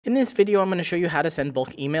In this video, I'm going to show you how to send bulk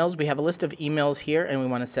emails. We have a list of emails here and we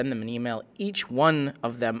want to send them an email. Each one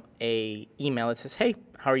of them a email that says, hey,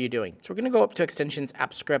 how are you doing? So we're going to go up to extensions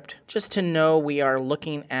app script just to know we are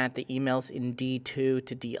looking at the emails in D2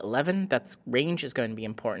 to D11. That's range is going to be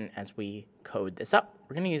important as we code this up.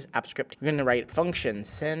 We're going to use app script. We're going to write function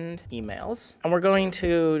send emails, and we're going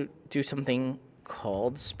to do something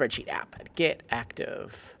called spreadsheet app. Get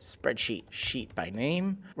active spreadsheet sheet by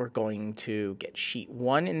name. We're going to get sheet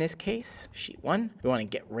 1 in this case. Sheet 1. We want to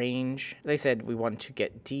get range. As I said, we want to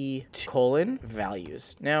get D colon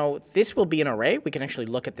values. Now this will be an array. We can actually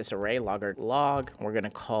look at this array log. We're going to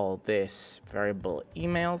call this variable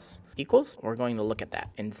emails equals. We're going to look at that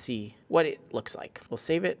and see what it looks like. We'll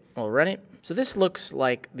save it. We'll run it. So this looks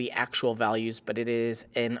like the actual values, but it is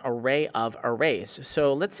an array of arrays.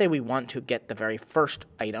 So let's say we want to get the very first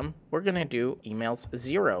item. We're going to do emails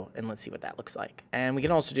 0, and let's see what that looks like. And we can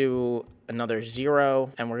also do another 0,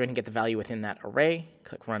 and we're going to get the value within that array.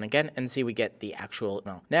 Click run again and see we get the actual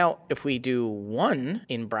email. Now, if we do 1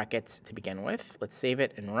 in brackets to begin with, let's save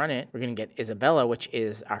it and run it. We're going to get Isabella, which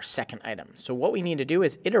is our second item. So what we need to do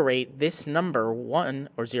is iterate this number 1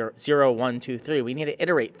 or 0, 1, 2, 3. We need to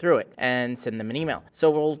iterate through it and send them an email. So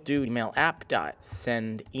we'll do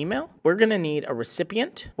GmailApp.send email. We're going to need a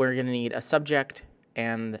recipient. We're going to need a subject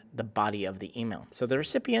and the body of the email. So the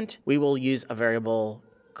recipient, we will use a variable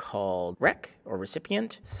called rec or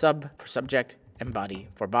recipient, sub for subject, and body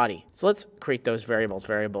for body. So let's create those variables.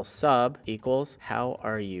 Variable sub equals how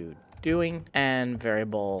are you doing, and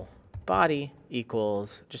variable body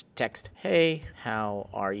equals just text, hey, how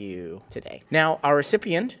are you today? Now, our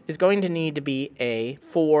recipient is going to need to be a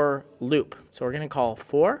for loop. So we're going to call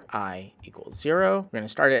for I equals 0. We're going to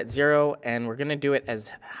start it at 0, and we're going to do it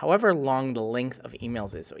as however long the length of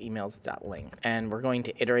emails is, so emails.length. And we're going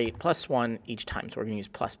to iterate +1 each time, so we're going to use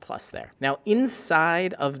 ++ there. Now,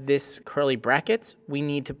 inside of this curly brackets, we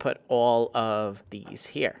need to put all of these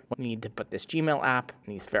here. We need to put this Gmail app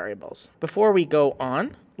and these variables. Before we go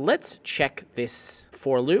on, let's check this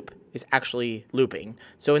for loop is actually looping.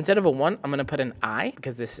 So instead of a 1, I'm going to put an I,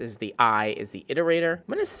 because this is the I is the iterator. I'm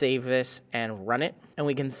going to save this and run it, and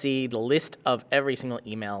we can see the list of every single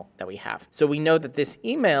email that we have. So we know that this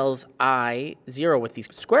emails I0 with these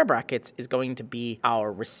square brackets is going to be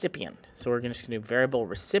our recipient. So we're just going to do variable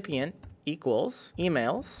recipient equals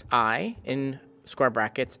emails I in square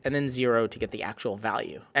brackets, and then 0 to get the actual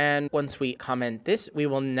value. And once we comment this, we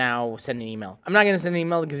will now send an email. I'm not going to send an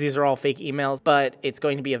email because these are all fake emails, but it's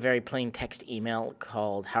going to be a very plain text email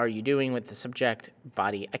called how are you doing with the subject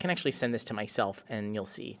body. I can actually send this to myself and you'll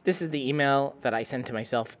see. This is the email that I sent to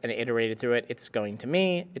myself and iterated through it. It's going to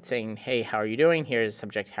me. It's saying, hey, how are you doing? Here's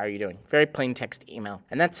subject, how are you doing? Very plain text email.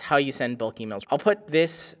 And that's how you send bulk emails. I'll put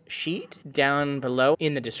this sheet down below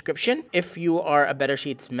in the description. If you are a Better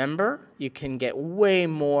Sheets member, you can get way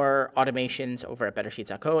more automations over at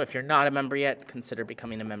bettersheets.co. If you're not a member yet, consider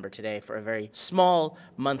becoming a member today for a very small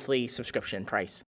monthly subscription price.